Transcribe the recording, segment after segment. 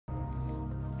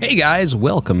Hey guys,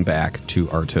 welcome back to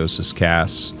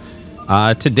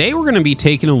ArtosisCasts. Today we're going to be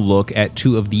taking a look at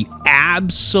two of the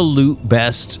absolute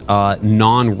best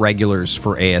non-regulars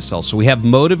for ASL. So we have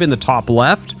Motive in the top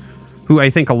left, who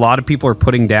I think a lot of people are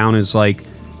putting down as like,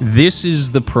 this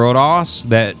is the Protoss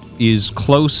that is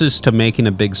closest to making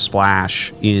a big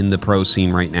splash in the pro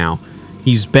scene right now.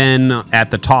 He's been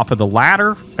at the top of the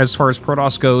ladder as far as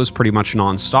Protoss goes, pretty much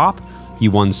non-stop. He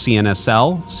won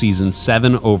CNSL Season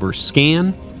 7 over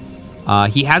Scan.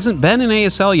 He hasn't been in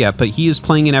ASL yet, but he is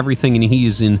playing in everything, and he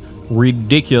is in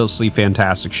ridiculously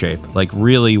fantastic shape. Like,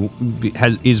 really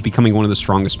is becoming one of the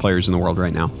strongest players in the world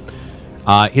right now.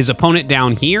 His opponent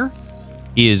down here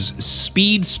is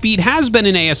Speed. Speed has been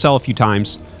in ASL a few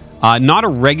times. Not a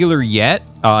regular yet.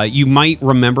 You might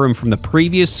remember him from the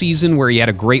previous season where he had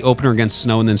a great opener against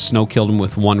Snow, and then Snow killed him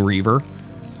with one Reaver.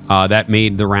 That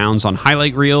made the rounds on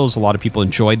highlight reels. A lot of people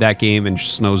enjoyed that game and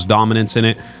Snow's dominance in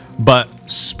it. But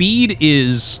Speed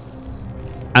is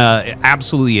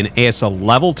absolutely an ASL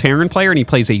level Terran player, and he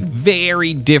plays a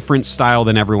very different style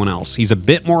than everyone else. He's a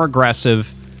bit more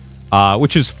aggressive,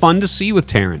 which is fun to see with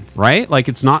Terran, right? Like,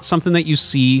 it's not something that you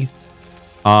see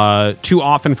too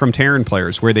often from Terran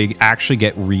players, where they actually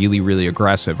get really, really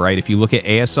aggressive, right? If you look at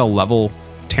ASL level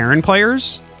Terran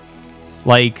players,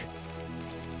 like,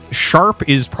 Sharp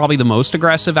is probably the most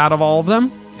aggressive out of all of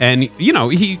them. And, you know,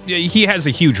 he has a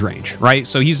huge range, right?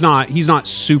 So he's not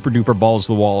super duper balls to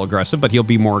the wall aggressive, but he'll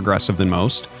be more aggressive than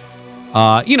most.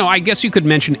 You know, I guess you could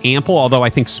mention Ample, although I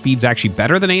think Speed's actually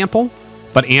better than Ample.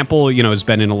 But Ample, you know, has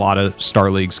been in a lot of Star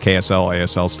Leagues, KSL,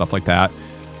 ASL, stuff like that.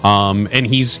 And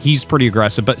he's pretty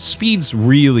aggressive, but Speed's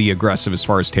really aggressive as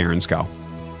far as Terrans go.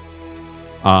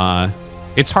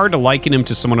 It's hard to liken him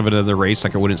to someone of another race.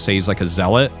 Like, I wouldn't say he's like a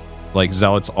Zealot. Like,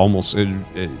 Zealot's almost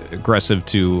aggressive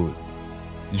to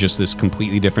just this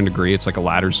completely different degree. It's like a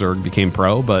ladder Zerg became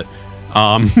pro, but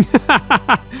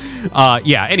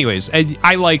yeah, anyways,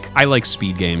 I like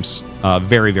Speed games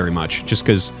very, very much, just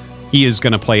because he is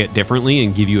going to play it differently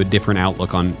and give you a different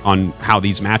outlook on how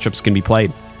these matchups can be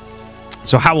played.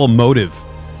 So how will Motive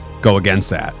go against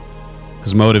that?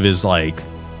 Because Motive is like,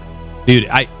 dude,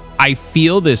 I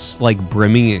feel this like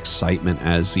brimming excitement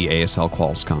as the ASL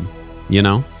quals come, you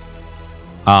know?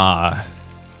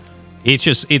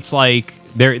 It's like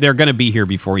they're going to be here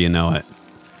before you know it.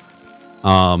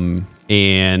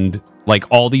 And like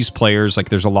all these players, like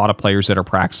there's a lot of players that are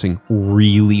practicing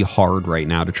really hard right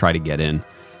now to try to get in,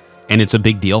 and it's a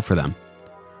big deal for them.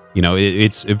 You know,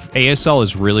 ASL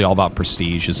is really all about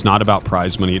prestige. It's not about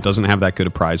prize money. It doesn't have that good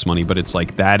of prize money, but it's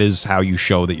like, that is how you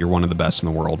show that you're one of the best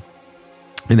in the world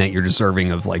and that you're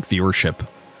deserving of like viewership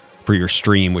for your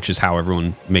stream, which is how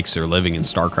everyone makes their living in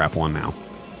StarCraft 1 now.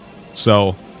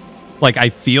 So like, I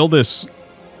feel this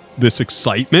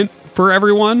excitement for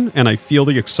everyone, and I feel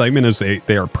the excitement as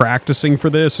they are practicing for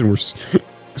this, and we're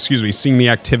excuse me, seeing the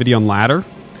activity on ladder.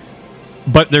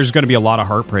 But there's going to be a lot of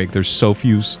heartbreak. There's so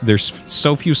few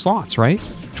slots, right?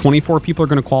 24 people are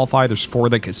going to qualify. There's 4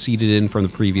 that get seeded in from the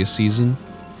previous season,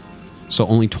 so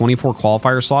only 24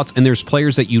 qualifier slots. And there's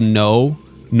players that, you know,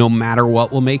 no matter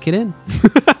what, will make it in.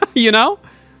 You know,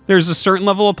 there's a certain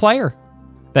level of player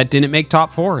that didn't make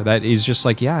top 4. That is just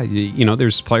like, yeah, you know,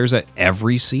 there's players that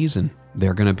every season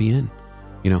they're going to be in,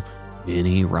 you know,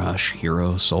 Mini, Rush,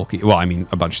 Hero, Sulky. Well, I mean,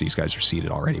 a bunch of these guys are seeded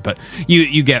already, but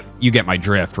you get my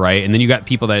drift, right? And then you got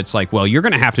people that it's like, well, you're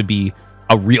going to have to be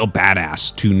a real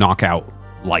badass to knock out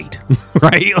Light,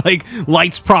 right? Like,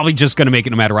 Light's probably just going to make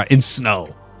it no matter what, in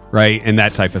Snow, right? And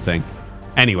that type of thing.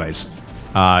 Anyways,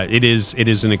 it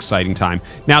is an exciting time.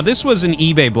 Now, this was an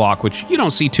eBay block, which you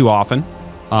don't see too often.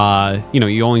 You know,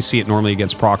 you only see it normally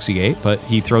against Proxy Gate, but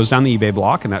he throws down the eBay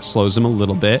block, and that slows him a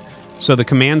little bit. So the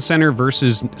command center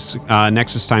versus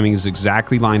Nexus timing is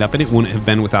exactly lined up, and it wouldn't have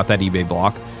been without that eBay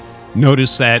block.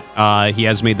 Notice that he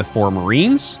has made the 4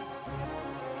 Marines.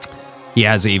 He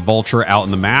has a Vulture out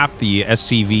in the map. The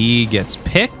SCV gets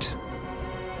picked.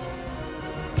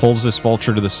 Pulls this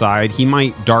Vulture to the side. He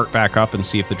might dart back up and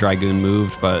see if the Dragoon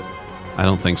moved, but I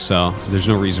don't think so. There's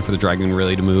no reason for the Dragoon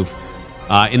really to move.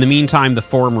 In the meantime, the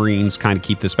 4 Marines kind of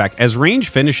keep this back. As range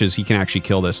finishes, he can actually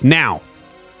kill this. Now,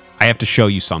 I have to show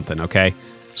you something, okay?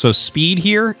 So Speed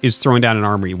here is throwing down an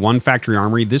armory, 1 factory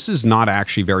armory. This is not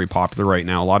actually very popular right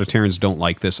now. A lot of Terrans don't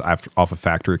like this off of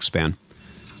factory expand.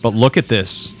 But look at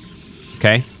this,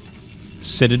 okay?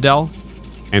 Citadel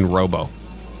and Robo.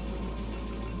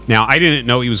 Now, I didn't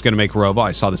know he was going to make Robo.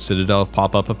 I saw the Citadel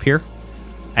pop up here.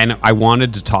 And I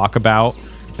wanted to talk about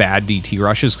bad DT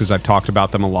rushes, because I've talked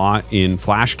about them a lot in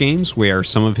Flash games, where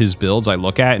some of his builds I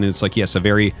look at and it's like, yes, a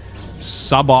very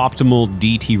suboptimal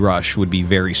DT rush would be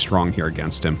very strong here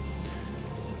against him.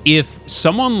 If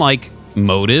someone like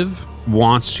Motive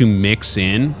wants to mix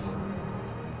in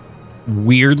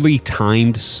weirdly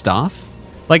timed stuff.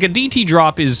 Like a DT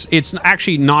drop it's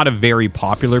actually not a very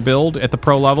popular build at the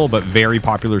pro level, but very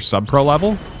popular sub-pro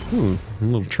level. Ooh, a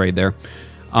little trade there.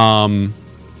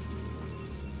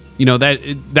 You know,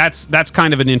 that's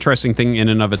kind of an interesting thing in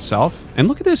and of itself. And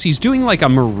look at this, he's doing like a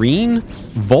marine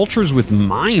vultures with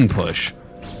mine push.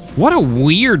 What a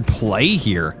weird play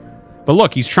here. But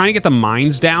look, he's trying to get the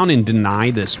mines down and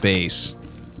deny this base.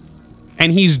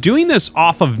 And he's doing this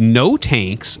off of no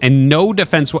tanks and no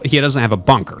defense. He doesn't have a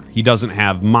bunker. He doesn't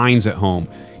have mines at home.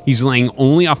 He's laying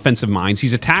only offensive mines.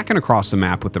 He's attacking across the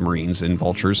map with the Marines and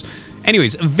Vultures.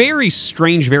 Anyways, a very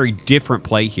strange, very different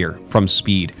play here from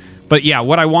Speed. But yeah,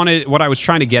 what I was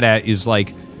trying to get at is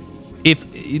like, if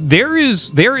there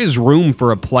is room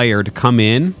for a player to come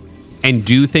in and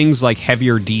do things like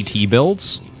heavier DT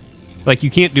builds. Like,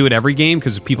 you can't do it every game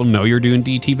because if people know you're doing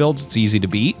DT builds, it's easy to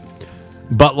beat.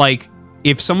 But like,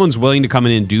 if someone's willing to come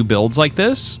in and do builds like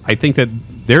this, I think that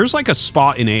there's like a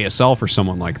spot in ASL for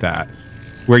someone like that,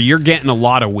 where you're getting a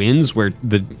lot of wins where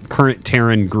the current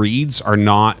Terran greeds are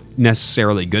not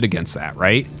necessarily good against that,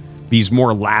 right? These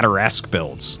more ladder-esque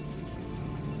builds.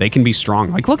 They can be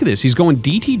strong. Like, look at this. He's going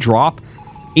DT drop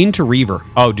into Reaver.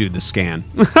 Oh, dude, the scan.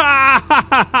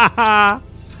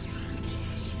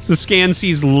 The scan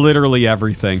sees literally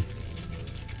everything.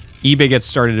 eBay gets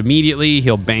started immediately.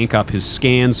 He'll bank up his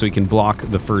scans so he can block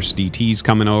the first DTs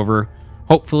coming over.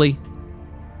 Hopefully.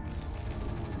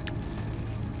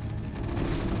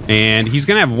 And he's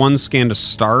going to have one scan to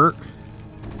start.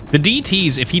 The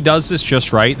DTs, if he does this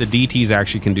just right, the DTs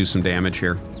actually can do some damage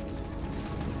here.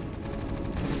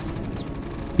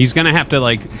 He's going to have to,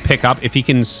 like, pick up. If he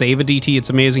can save a DT, it's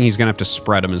amazing. He's going to have to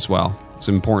spread them as well. It's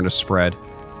important to spread.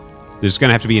 There's going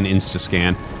to have to be an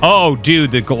insta-scan. Oh,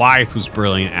 dude, the Goliath was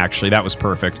brilliant, actually. That was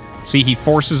perfect. See, he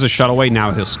forces a shuttle away.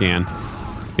 Now he'll scan.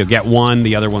 He'll get one.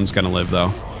 The other one's going to live,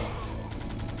 though.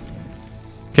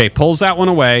 Okay, pulls that one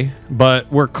away,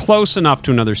 but we're close enough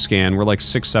to another scan. We're like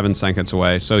 6-7 seconds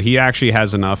away, so he actually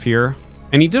has enough here.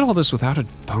 And he did all this without a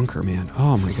bunker, man.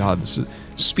 Oh, my God.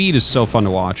 Speed is so fun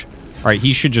to watch. All right,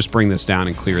 he should just bring this down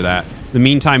and clear that. In the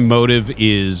meantime, Motive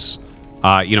is...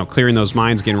 you know, clearing those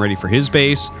mines, getting ready for his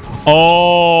base.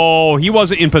 Oh, he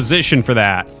wasn't in position for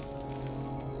that.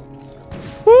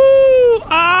 Woo!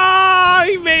 Ah,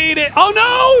 he made it. Oh,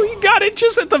 no! He got it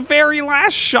just at the very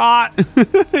last shot.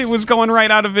 It was going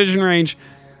right out of vision range.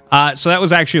 So that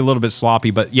was actually a little bit sloppy.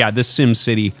 But yeah, this Sim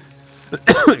City,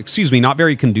 excuse me, not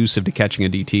very conducive to catching a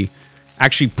DT.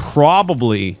 Actually,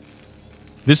 probably,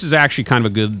 this is actually kind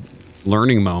of a good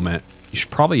learning moment. You should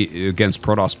probably, against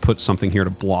Protoss, put something here to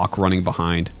block running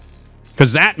behind.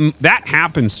 Because that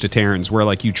happens to Terrans, where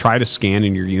like you try to scan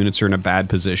and your units are in a bad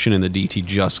position and the DT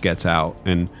just gets out.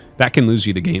 And that can lose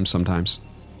you the game sometimes.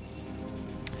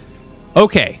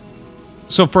 Okay.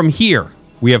 So from here,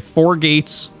 we have 4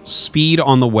 gates, speed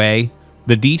on the way.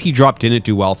 The DT drop didn't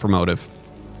do well for Motive.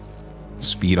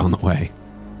 Speed on the way.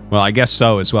 Well, I guess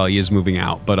so as well. He is moving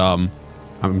out. But I'm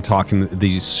talking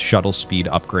the shuttle speed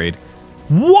upgrade.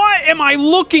 What am I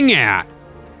looking at?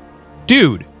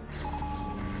 Dude.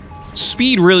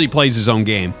 Speed really plays his own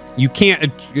game. You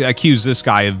can't accuse this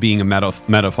guy of being a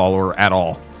meta follower at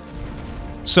all.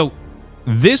 So,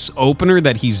 this opener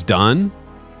that he's done,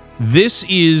 this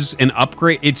is an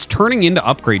upgrade. It's turning into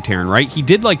upgrade Terran, right? He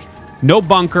did, like, no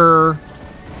bunker,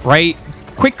 right?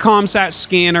 Quick comsat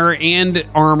scanner and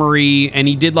armory, and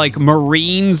he did, like,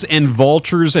 Marines and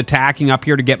Vultures attacking up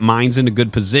here to get mines into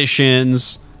good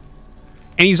positions.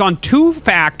 And he's on 2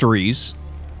 factories,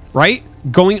 right?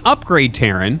 Going upgrade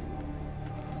Terran.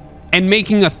 And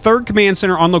making a 3rd command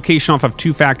center on location off of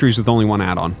 2 factories with only 1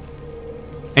 add-on.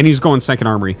 And he's going 2nd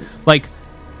armory. Like,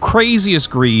 craziest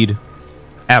greed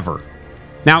ever.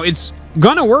 Now, it's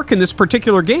gonna work in this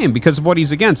particular game because of what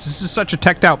he's against. This is such a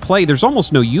teched out play. There's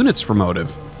almost no units for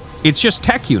Motive. It's just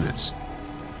tech units.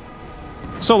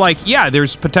 So, like, yeah,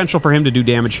 there's potential for him to do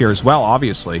damage here as well,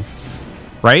 obviously.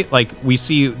 Right? Like, we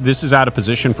see this is out of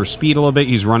position for speed a little bit.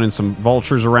 He's running some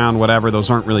Vultures around, whatever. Those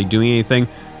aren't really doing anything.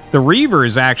 The Reaver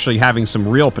is actually having some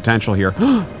real potential here.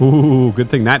 Ooh,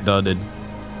 good thing that dudded.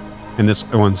 And this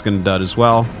one's going to dud as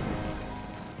well.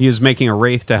 He is making a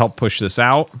Wraith to help push this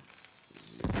out.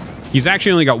 He's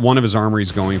actually only got 1 of his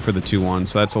armories going for the 2-1,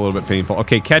 so that's a little bit painful.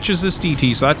 Okay, catches this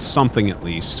DT, so that's something at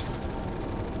least.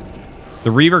 The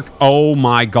Reaver... Oh,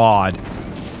 my God.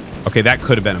 Okay, that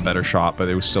could have been a better shot, but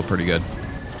it was still pretty good.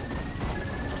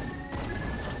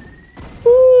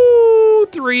 Ooh,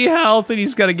 3 health, and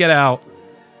he's got to get out.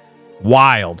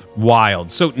 Wild,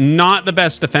 wild. So not the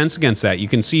best defense against that. You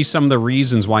can see some of the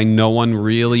reasons why no one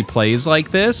really plays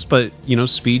like this, but, you know,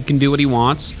 Speed can do what he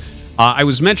wants. I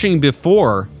was mentioning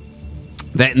before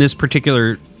that in this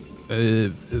particular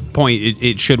point,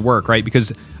 it should work, right?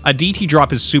 Because a DT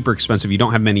drop is super expensive. You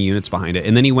don't have many units behind it.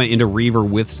 And then he went into Reaver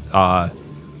with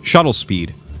shuttle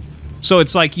speed. So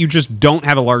it's like you just don't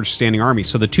have a large standing army.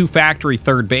 So the 2-factory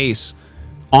third base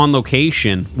on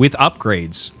location with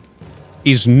upgrades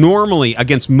is normally,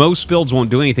 against most builds, won't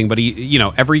do anything, but he, you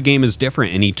know, every game is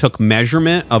different, and he took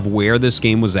measurement of where this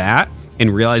game was at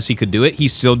and realized he could do it. He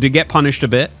still did get punished a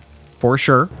bit, for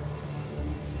sure.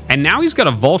 And now he's got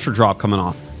a vulture drop coming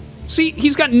off. See,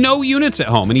 he's got no units at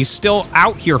home, and he's still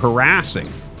out here harassing.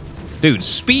 Dude,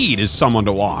 Speed is someone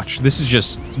to watch. This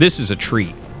is a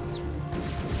treat.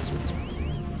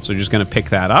 So just gonna pick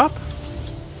that up.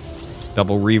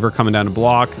 Double Reaver coming down to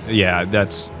block. Yeah,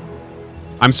 that's...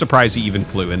 I'm surprised he even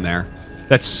flew in there.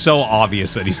 That's so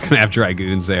obvious that he's going to have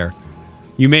Dragoons there.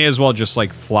 You may as well just,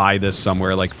 like, fly this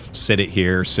somewhere. Like, sit it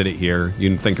here, sit it here. You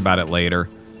can think about it later.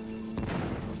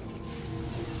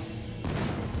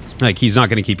 Like, he's not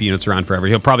going to keep units around forever.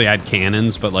 He'll probably add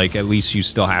cannons, but, like, at least you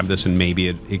still have this and maybe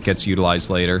it gets utilized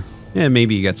later. Yeah,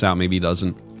 maybe he gets out, maybe he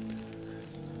doesn't.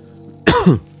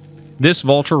 This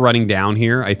Vulture running down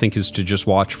here, I think, is to just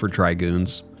watch for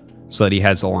Dragoons so that he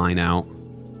has a line out.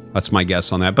 That's my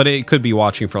guess on that. But it could be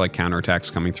watching for, like,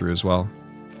 counterattacks coming through as well.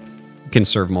 It can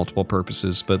serve multiple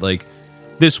purposes. But, like,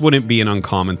 this wouldn't be an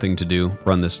uncommon thing to do.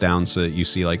 Run this down so that you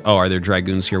see, like, oh, are there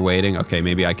Dragoons here waiting? Okay,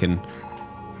 maybe I can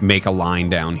make a line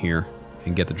down here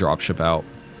and get the dropship out.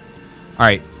 All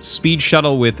right, Speed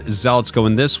Shuttle with Zealots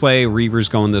going this way. Reaver's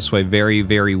going this way. Very,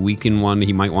 very weakened one.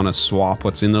 He might want to swap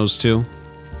what's in those two.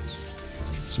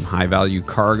 Some high-value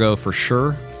cargo for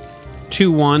sure.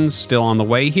 2-1 still on the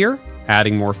way here.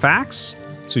 Adding more facts.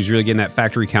 So he's really getting that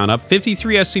factory count up.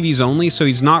 53 SCVs only, so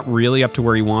he's not really up to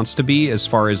where he wants to be as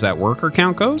far as that worker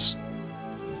count goes.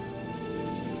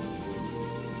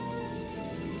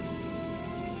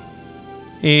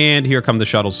 And here come the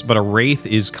shuttles, but a Wraith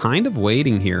is kind of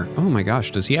waiting here. Oh my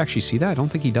gosh, does he actually see that? I don't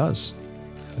think he does.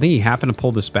 I think he happened to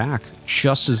pull this back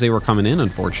just as they were coming in,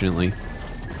 unfortunately.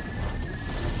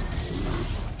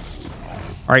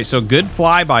 All right, so good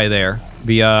flyby there.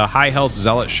 The high-health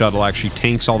Zealot shuttle actually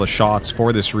tanks all the shots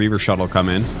for this Reaver shuttle come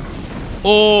in.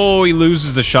 Oh, he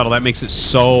loses the shuttle. That makes it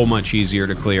so much easier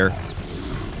to clear.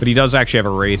 But he does actually have a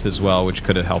Wraith as well, which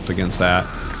could have helped against that.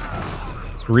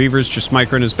 Reaver's just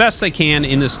microing as best they can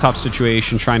in this tough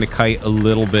situation, trying to kite a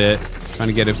little bit, trying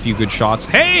to get a few good shots.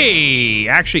 Hey!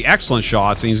 Actually, excellent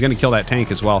shots, and he's going to kill that tank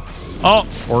as well. Oh,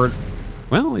 or...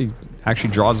 Well, he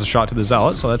actually draws the shot to the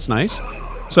Zealot, so that's nice.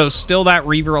 So still that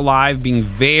Reaver alive, being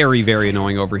very, very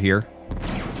annoying over here.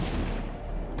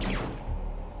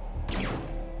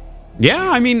 Yeah,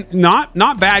 I mean,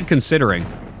 not bad considering.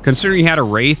 Considering he had a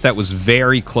Wraith that was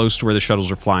very close to where the shuttles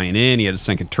were flying in. He had a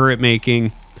second turret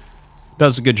making.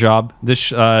 Does a good job. This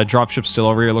dropship's still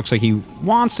over here. Looks like he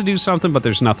wants to do something, but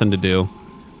there's nothing to do.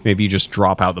 Maybe you just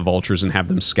drop out the Vultures and have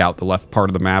them scout the left part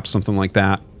of the map, something like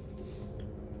that.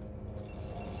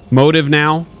 Motive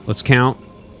now. Let's count.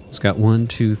 It's got 1,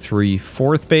 2, 3,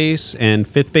 4th base, and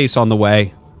 5th base on the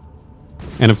way.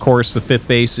 And of course, the 5th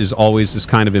base is always this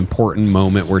kind of important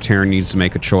moment where Terran needs to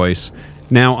make a choice.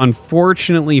 Now,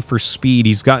 unfortunately for Speed,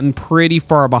 he's gotten pretty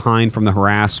far behind from the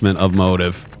harassment of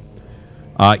Motive.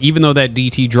 Even though that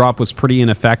DT drop was pretty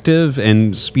ineffective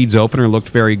and Speed's opener looked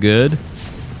very good,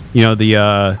 you know,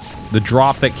 the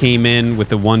drop that came in with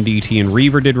the 1 DT and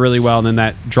Reaver did really well, and then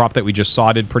that drop that we just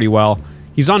saw did pretty well.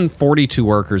 He's on 42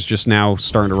 workers, just now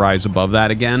starting to rise above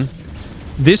that again.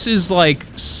 This is like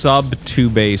sub 2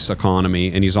 base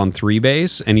economy, and he's on 3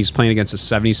 base, and he's playing against a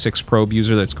 76 probe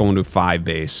user that's going to 5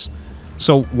 base.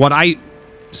 So what I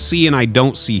see and I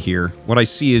don't see here, what I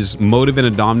see is Motive in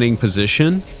a dominating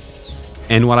position,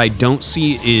 and what I don't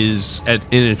see is an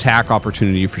attack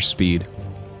opportunity for Speed.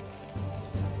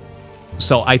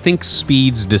 So I think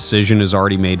Speed's decision is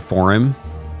already made for him,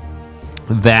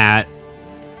 that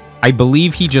I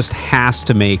believe he just has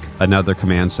to make another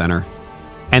command center.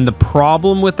 And the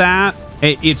problem with that,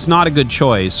 it's not a good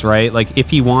choice, right? Like,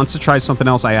 if he wants to try something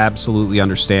else, I absolutely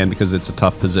understand because it's a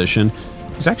tough position.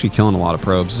 He's actually killing a lot of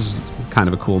probes. This is kind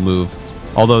of a cool move.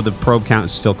 Although the probe count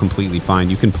is still completely fine.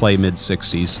 You can play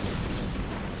mid-60s.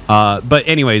 But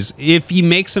anyways, if he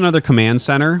makes another command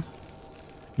center,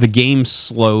 the game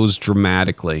slows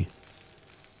dramatically.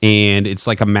 And it's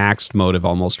like a maxed Motive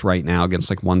almost right now against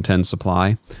like 110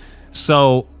 supply.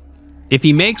 So if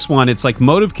he makes one, it's like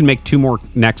Motive can make 2 more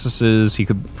Nexuses. He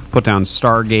could put down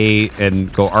Stargate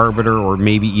and go Arbiter, or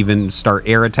maybe even start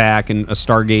Air Attack and a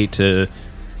Stargate to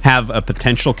have a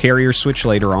potential carrier switch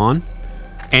later on.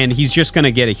 And he's just going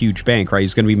to get a huge bank, right?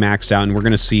 He's going to be maxed out, and we're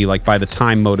going to see, like, by the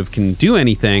time Motive can do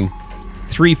anything,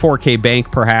 3-4K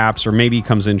bank perhaps, or maybe he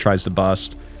comes in, tries to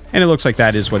bust. And it looks like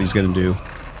that is what he's going to do.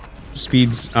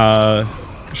 Speed's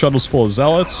shuttle's full of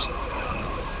zealots.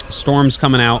 Storm's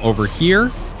coming out over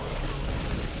here.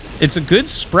 It's a good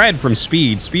spread from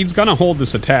Speed. Speed's going to hold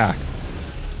this attack.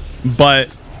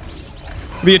 But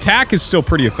the attack is still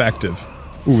pretty effective.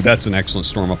 Ooh, that's an excellent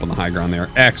storm up on the high ground there.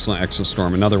 Excellent, excellent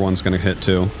storm. Another one's going to hit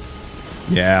too.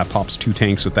 Yeah, pops 2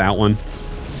 tanks with that one.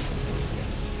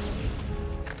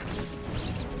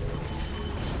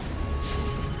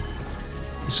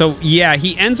 So, yeah,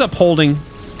 he ends up holding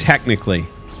technically.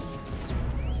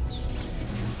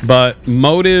 But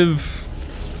Motive...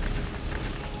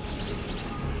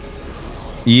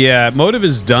 Yeah, Motive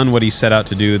has done what he set out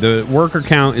to do. The worker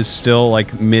count is still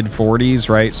like mid-40s,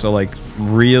 right? So like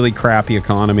really crappy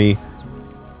economy.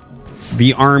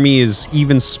 The army is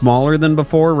even smaller than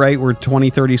before, right? We're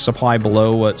 20-30 supply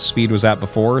below what Speed was at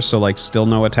before, so like still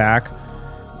no attack.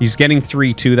 He's getting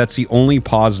 3-2. That's the only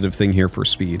positive thing here for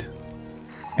Speed.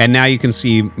 And now you can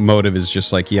see Motive is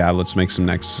just like, yeah, let's make some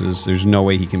nexuses. There's no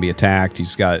way he can be attacked.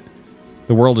 He's got...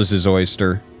 The world is his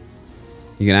oyster.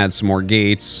 You can add some more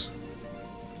gates.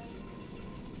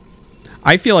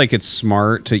 I feel like it's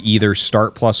smart to either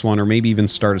start +1 or maybe even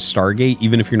start a Stargate,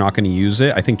 even if you're not going to use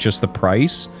it. I think just the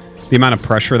price, the amount of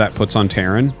pressure that puts on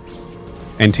Terran,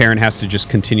 and Terran has to just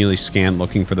continually scan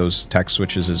looking for those tech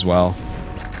switches as well.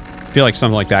 I feel like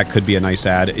something like that could be a nice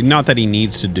add. Not that he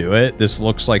needs to do it. This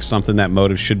looks like something that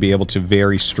Motive should be able to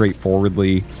very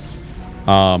straightforwardly,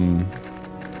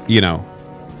 you know,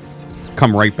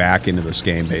 come right back into this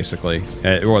game, basically.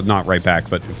 Well, not right back,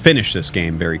 but finish this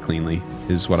game very cleanly,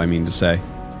 is what I mean to say.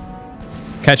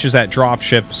 Catches that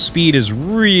dropship. Speed is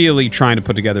really trying to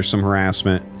put together some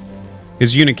harassment.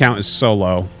 His unit count is so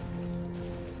low.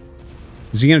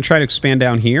 Is he going to try to expand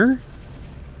down here?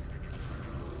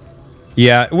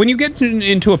 Yeah, when you get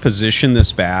into a position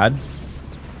this bad,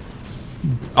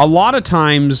 a lot of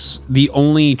times the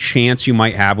only chance you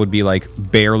might have would be like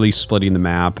barely splitting the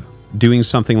map. Doing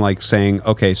something like saying,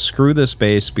 okay, screw this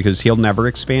base because he'll never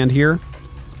expand here.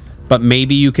 But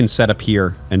maybe you can set up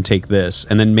here and take this.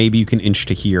 And then maybe you can inch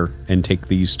to here and take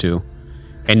these two.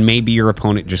 And maybe your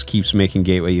opponent just keeps making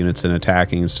gateway units and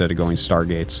attacking instead of going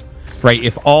Stargates. Right?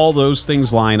 If all those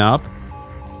things line up,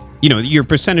 you know, your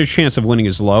percentage chance of winning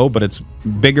is low, but it's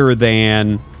bigger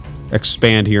than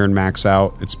expand here and max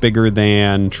out. It's bigger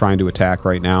than trying to attack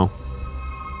right now.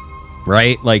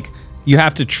 Right? Like... You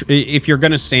have to, if you're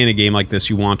going to stay in a game like this,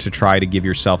 you want to try to give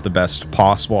yourself the best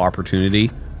possible opportunity.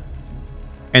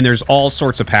 And there's all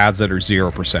sorts of paths that are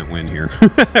 0% win here,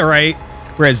 right?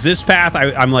 Whereas this path,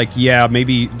 I'm like, yeah,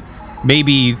 maybe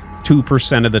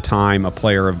 2% of the time a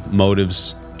player of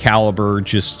Motive's caliber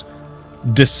just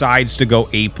decides to go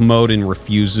ape mode and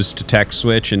refuses to tech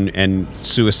switch and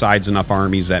suicides enough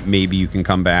armies that maybe you can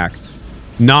come back.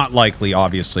 Not likely,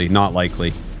 obviously, not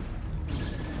likely.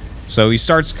 So he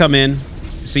starts to come in.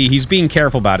 See, he's being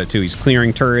careful about it, too. He's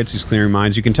clearing turrets, he's clearing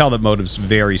mines. You can tell that Motive's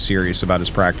very serious about his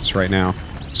practice right now.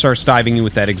 Starts diving in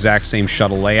with that exact same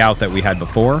shuttle layout that we had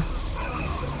before.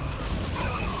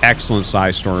 Excellent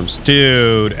size storms.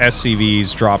 Dude,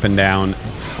 SCVs dropping down.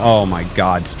 Oh my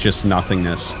god, just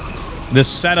nothingness. This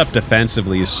setup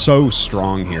defensively is so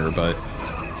strong here, but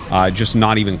just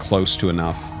not even close to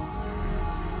enough.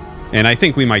 And I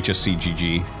think we might just see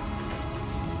GG.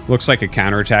 Looks like a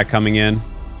counterattack coming in,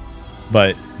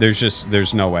 but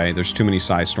there's no way. There's too many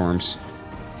size storms,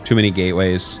 too many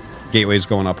gateways. Gateways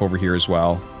going up over here as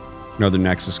well. Northern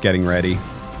Nexus getting ready.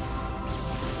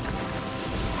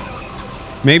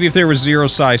 Maybe if there was 0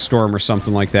 size storm or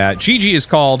something like that. GG is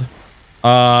called.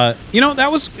 You know,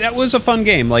 that was a fun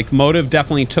game. Like, Motive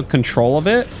definitely took control of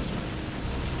it.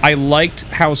 I liked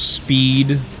how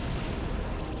Speed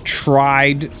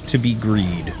tried to be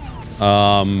greed.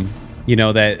 You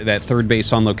know, that third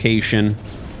base on location.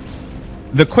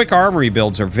 The quick armory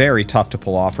builds are very tough to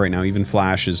pull off right now. Even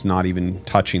Flash is not even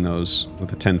touching those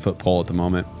with a 10-foot pole at the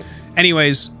moment.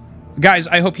 Anyways, guys,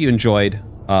 I hope you enjoyed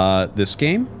this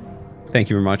game. Thank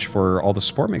you very much for all the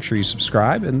support. Make sure you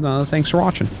subscribe, and thanks for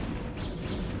watching.